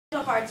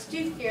hearts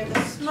do fear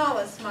the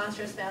smallest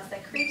monstrous mouse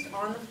that creeps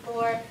on the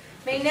floor,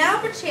 may now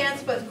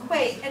perchance both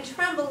quake and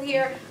tremble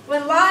here,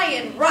 when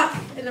lion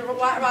rough in the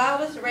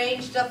wildest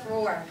range doth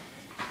roar.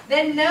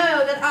 Then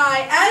know that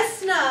I, as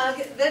snug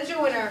the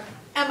joiner,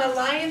 am a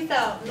lion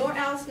fell, nor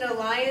else no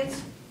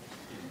lion's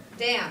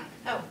damn.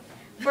 Oh,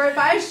 for if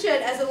I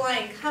should as a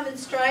lion come and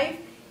strive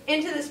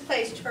into this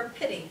place, twere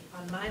pity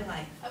on my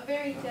life. A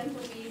very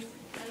gentle beast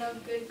and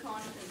of good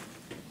conscience.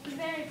 The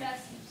very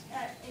best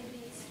a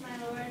beast, my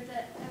lord,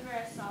 that ever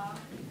I saw.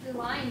 The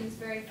lion is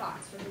very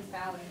fox for his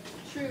valor.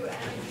 True, and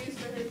a goose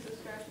for his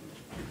discretion.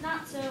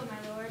 Not so, my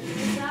lord.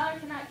 His valor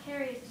cannot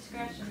carry his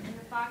discretion, and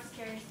the fox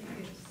carries the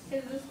goose.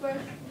 His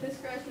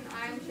discretion,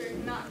 I am sure,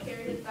 cannot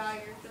carry his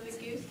valor, for the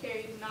goose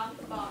carries not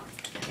the fox.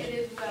 It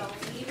is well.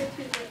 Leave it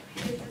to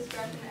his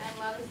discretion, and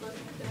let us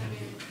listen to the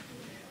moon.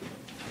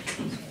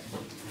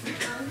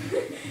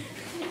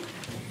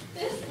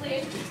 This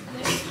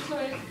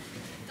lord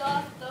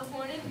doth the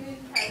horned moon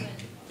present.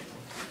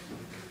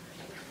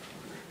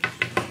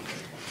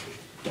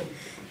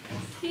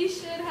 He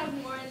should have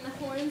worn the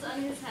horns on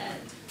his head.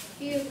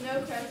 He is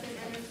no crescent,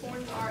 and his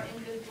horns are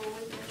invisible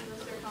within the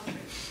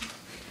circumference.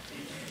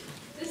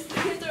 This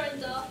lanthorn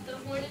doth the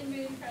horned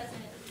moon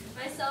present.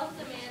 Myself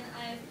the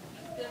man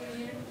the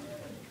moon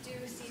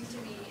do seem to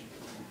be.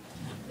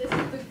 This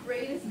is the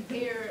greatest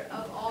error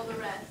of all the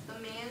rest. The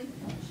man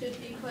should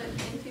be put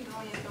into the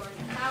lanthorn.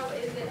 How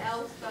is it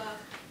else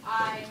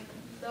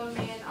the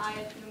man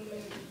eyeth the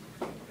moon?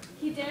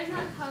 He dares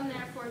not come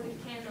there for the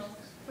candle,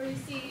 for you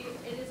see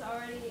it is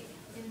already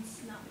in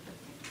snuff.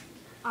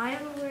 I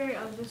am aware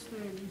of this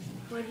moon,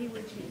 what he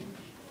would change.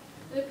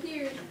 It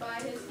appears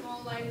by his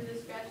small lighted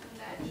discretion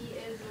that he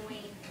is the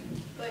wane,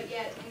 but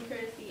yet in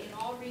courtesy, in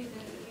all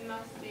reason, we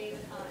must stay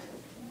the time.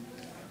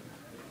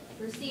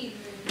 Proceed,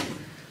 moon.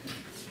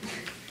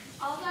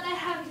 All that I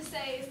have to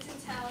say is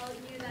to tell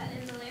you that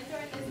in the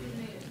lanthorn is the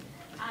moon.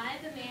 I,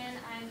 the man,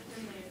 I am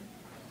the moon.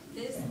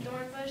 This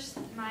thorn bush,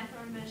 my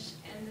thorn bush,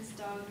 and this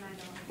dog, my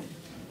dog.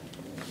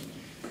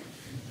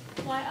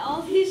 Why,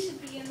 all these should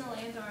be in the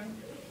lanthorn,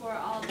 for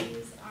all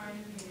these are in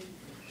the moon.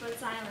 But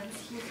silence,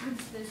 here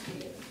comes this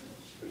gate.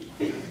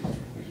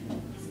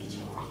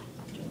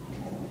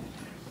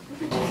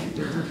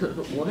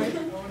 What?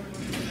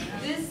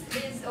 This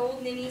is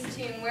old Ninny's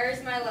tune,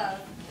 Where's My Love?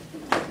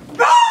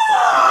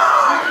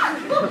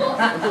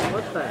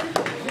 What the?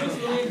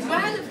 Do I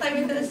have to play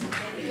with this?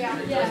 Yeah.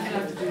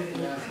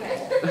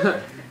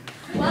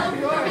 Well,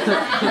 roar.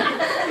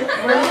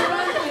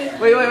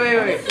 Wait.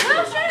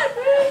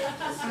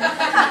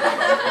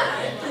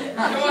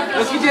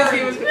 Let's get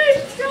Kuchinsky.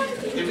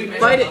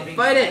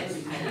 Fight it.